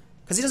 sure.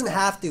 Because he doesn't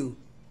have to.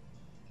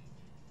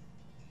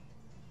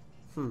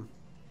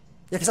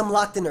 Yeah, because I'm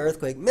locked into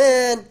Earthquake.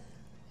 Man,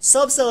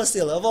 sub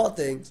Celesteela of all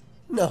things.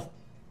 No,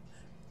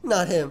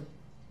 not him.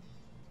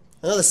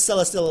 Another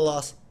Celesteela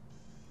loss.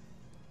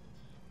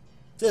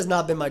 This has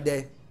not been my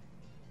day.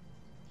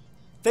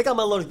 Fake out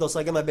my Milotic though, so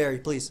I get my Berry,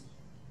 please.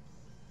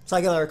 So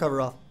I get my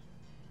recover off.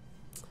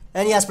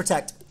 And he has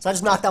Protect, so I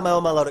just knocked out my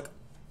own Milotic.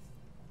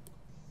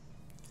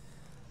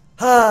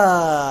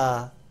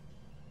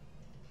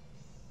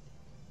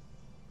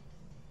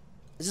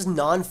 Is this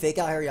non-fake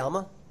out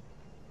Hariyama?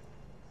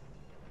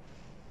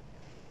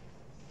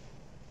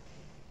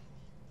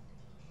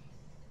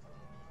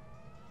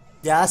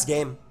 Yeah, that's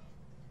game.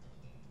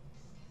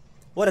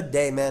 What a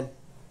day, man.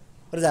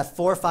 What is that,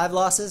 4 or 5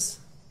 losses?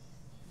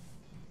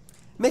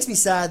 It makes me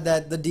sad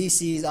that the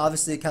DCs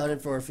obviously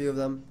accounted for a few of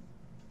them.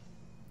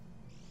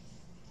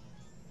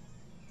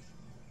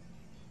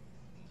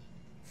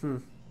 I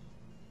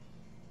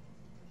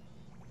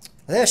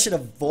think I should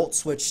have Volt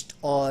switched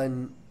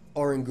on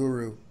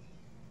Oranguru.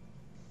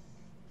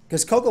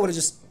 Because Coco would have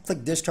just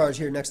clicked Discharge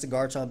here next to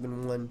Garchomp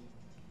and won.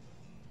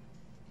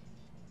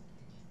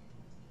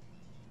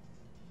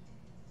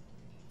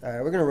 All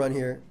right, we're gonna run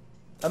here.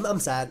 I'm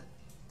sad.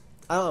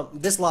 I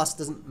don't. This loss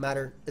doesn't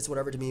matter. It's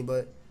whatever to me.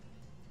 But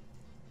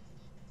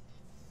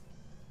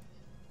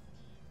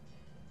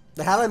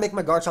how do I make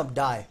my Garchomp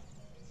die?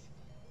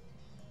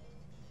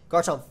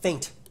 Garchomp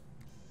faint.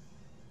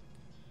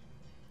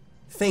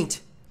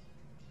 Faint.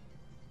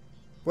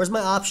 Where's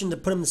my option to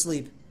put him to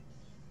sleep?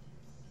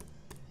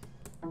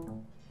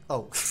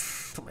 Oh,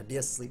 put my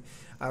DS to sleep.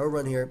 Alright, we'll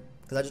run here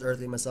because I just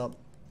earthed myself.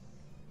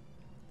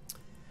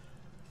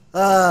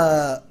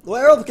 Well,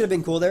 Arrow could have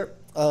been cool there.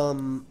 I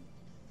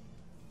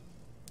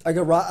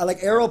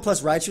like Arrow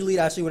plus Raichu lead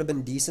actually would have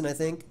been decent, I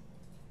think.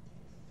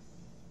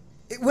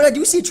 When I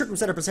do see a Trick Room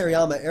Setup plus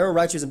Hariyama, Arrow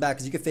Raichu isn't back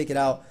because you could fake it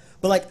out.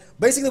 But like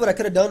basically what I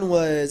could have done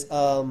was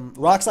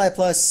Rock Slide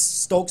plus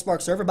Stoke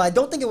Spark Surfer, but I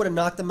don't think it would have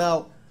knocked them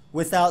out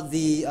without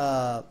the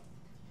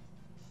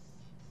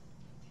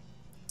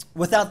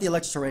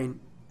Electric Terrain.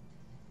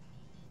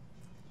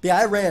 But yeah,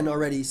 I ran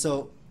already,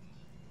 so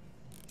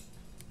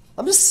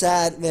I'm just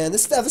sad, man.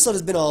 This episode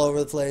has been all over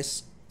the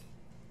place.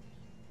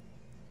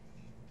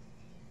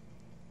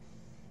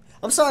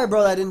 I'm sorry,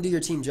 bro, that I didn't do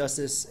your team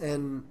justice,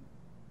 and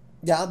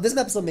yeah, this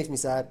episode makes me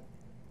sad.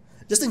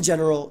 Just in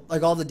general,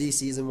 like all the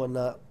DCs and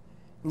whatnot.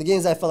 In the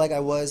games I felt like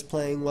I was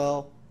playing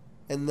well,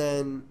 and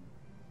then,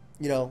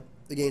 you know,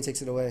 the game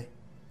takes it away.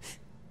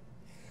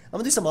 I'm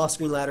gonna do some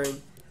off-screen laddering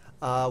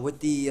with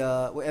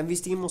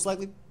MV's team most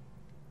likely,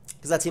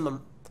 because that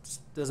team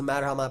doesn't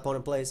matter how my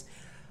opponent plays.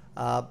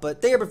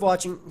 But thank you for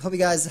watching. Hope you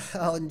guys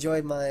all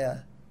enjoyed my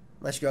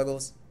my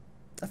struggles.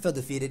 I feel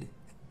defeated.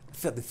 I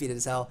feel defeated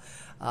as hell.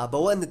 But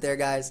we'll end it there,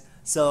 guys.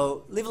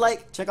 So leave a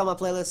like, check out my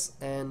playlist,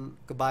 and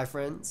goodbye,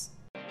 friends.